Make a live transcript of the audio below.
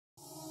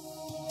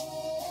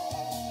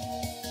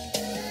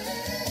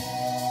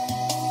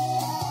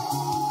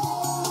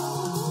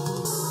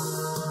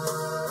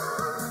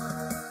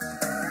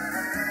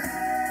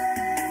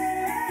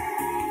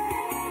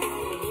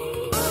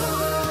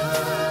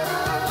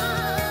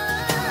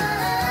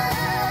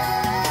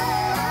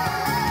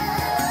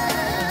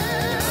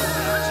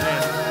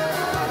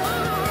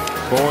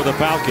for the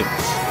Falcons.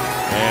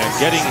 And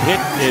getting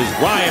hit is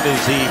Ryan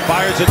as he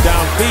fires it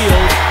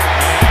downfield.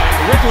 And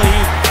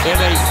Ridley in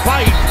a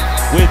fight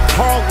with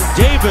Carlton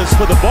Davis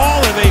for the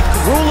ball, and they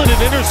rule it an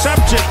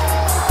interception.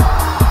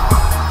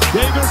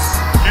 Davis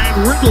and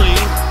Ridley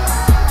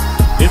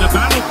in a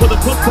battle for the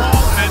football,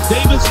 and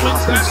Davis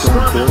wins that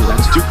struggle.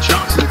 That's Duke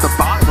Johnson at the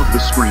bottom of the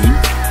screen.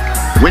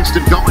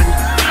 Winston going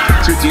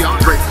to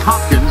DeAndre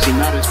Hopkins, and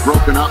that is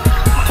broken up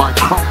by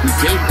Carlton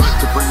Davis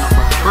to bring up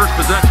a first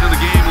possession of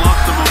the game,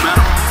 lost the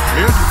momentum.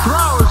 Here's the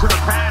throws, and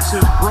the pass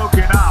is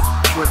broken up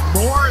with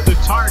Moore the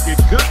target.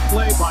 Good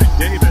play by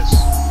Davis.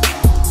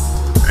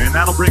 And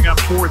that'll bring up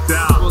fourth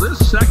down. Well,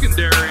 this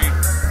secondary,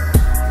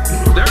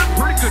 they're a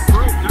pretty good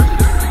group.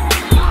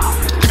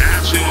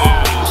 Pass is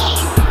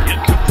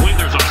incomplete.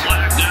 There's a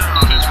flag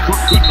down as Cook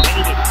couldn't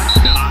hold it.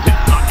 And a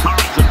hit on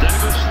Carlton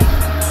Davis.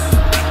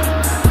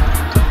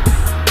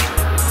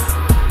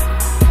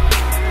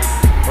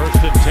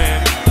 First and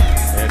 10,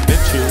 and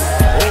Minshew.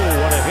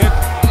 Oh, what a hit.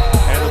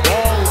 And the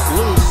ball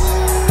loose.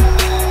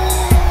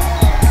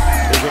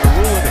 They're going to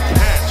rule it a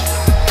catch.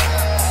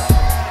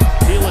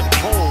 Keelan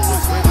Cole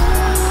was with him.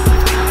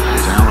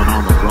 There's Allen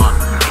on the run.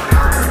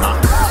 Run out.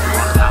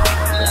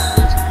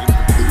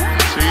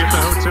 See you at the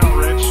hotel,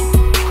 Rich.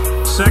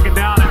 Second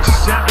down and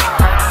 7.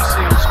 Pass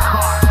is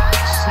caught.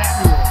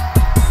 Samuel.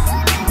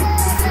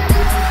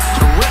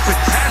 Terrific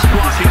pass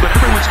blocking, but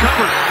everyone's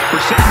covered.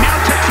 Brissett now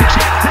takes a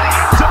chance to the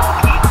end zone.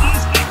 It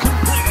is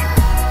incomplete.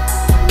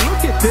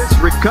 Look at this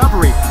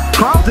recovery.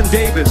 Carlton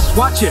Davis,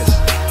 watch this.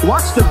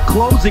 Watch the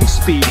closing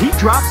speed. He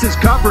drops his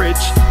coverage,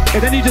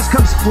 and then he just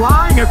comes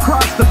flying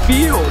across the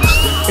field.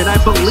 And I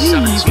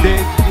believe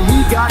that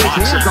he got his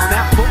hands on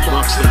that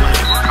football.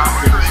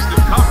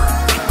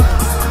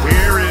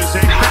 Here is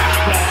a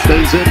fastball.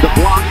 Stays in to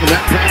block, and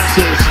that pass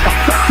is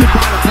affected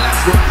by the pass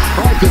rush.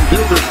 Carlton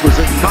Davis was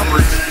in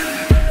coverage.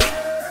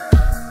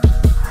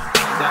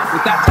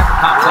 With that type of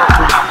contact,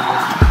 we're not going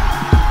to win.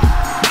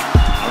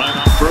 All right,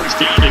 on first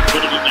down, they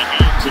put it in the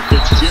hands of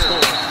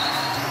Fitzgerald.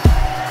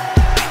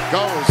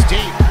 Goes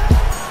deep.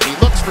 He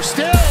looks for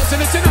Stills, and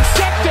it's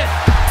intercepted.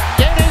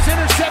 It is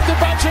intercepted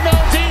by Jamel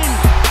Dean.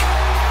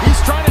 He's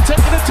trying to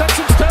take it to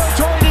Texans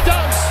territory, and he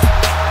does.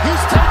 He's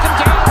taken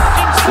down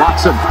inside.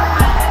 Watson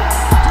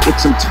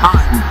gets some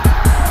time,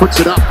 puts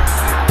it up,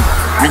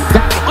 and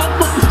that's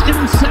almost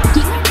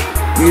intercepted.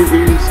 It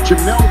is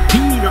Jamel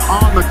Dean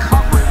on the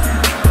coverage.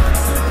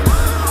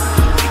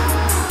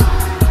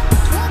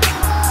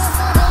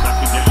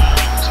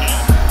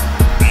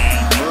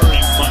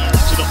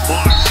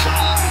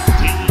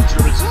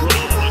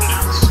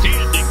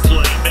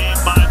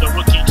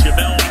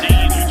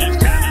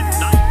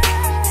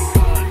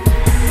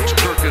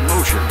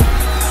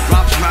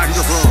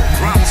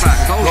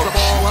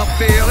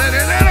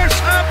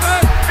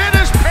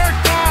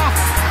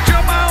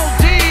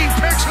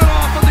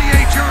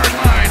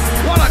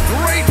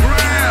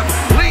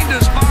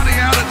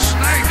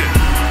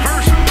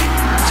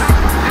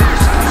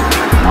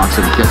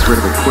 Gets rid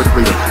of it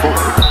quickly to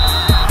Fuller.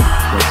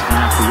 Gets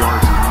half the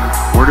yards he needs.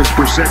 Where does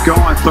Brissett go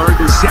on 3rd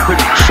and 7?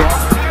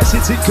 Soft pass,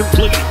 it's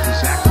incomplete.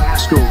 Zach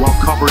Pascal well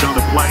covered on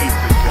the play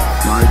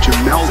by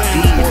Jamel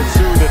Dean.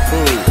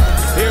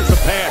 Here's the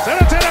pass, and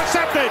it's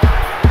intercepted.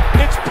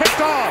 It's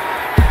picked off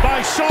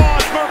by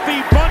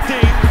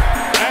Murphy-Bunting,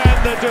 and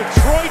the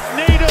Detroit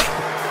native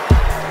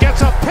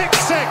gets a pick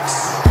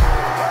 6.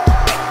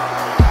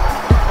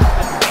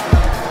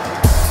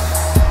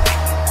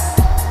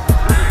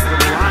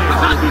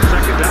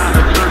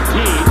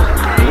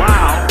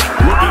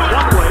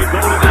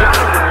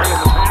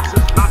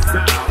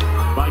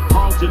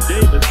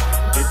 Davis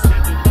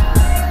intended.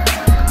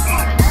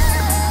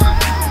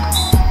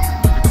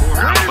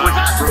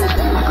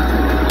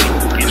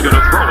 He's going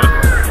to throw it.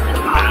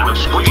 And a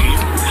screen.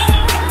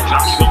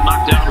 Joshua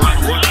knocked down right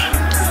away.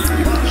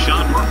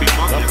 Sean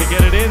Murphy-Bunting. Up to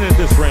get it in at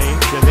this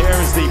range. And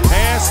there's the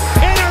pass.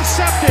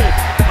 Intercepted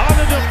on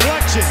the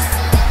deflection.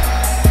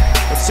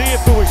 Let's see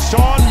if it was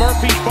Sean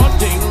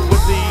Murphy-Bunting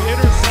with the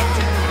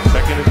interception.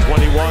 2nd and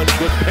 21.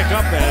 Good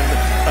pickup and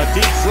a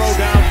deep throw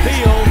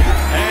downfield.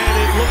 And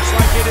it looks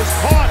like it is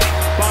caught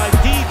by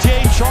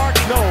DJ Chark.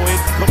 No,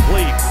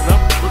 incomplete.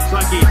 Looks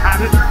like he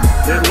had it,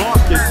 then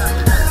lost it.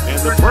 And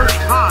the first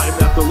time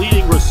that the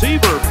leading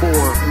receiver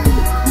for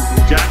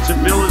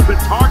Jacksonville has been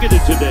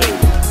targeted today.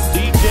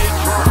 DJ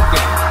Chark.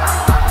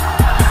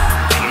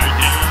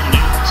 Down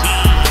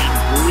 18,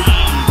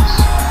 Breeze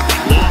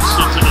lost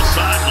it to the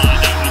sideline.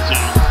 That was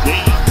a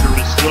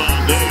dangerous throw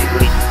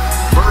there. And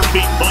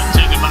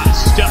Murphy-Bunting about a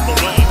step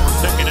away from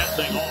picking that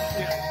thing off.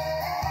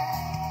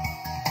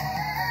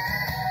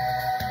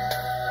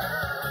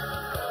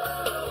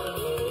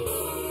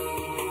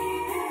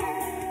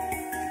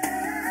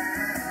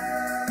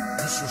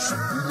 This is some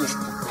real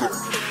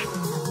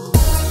production.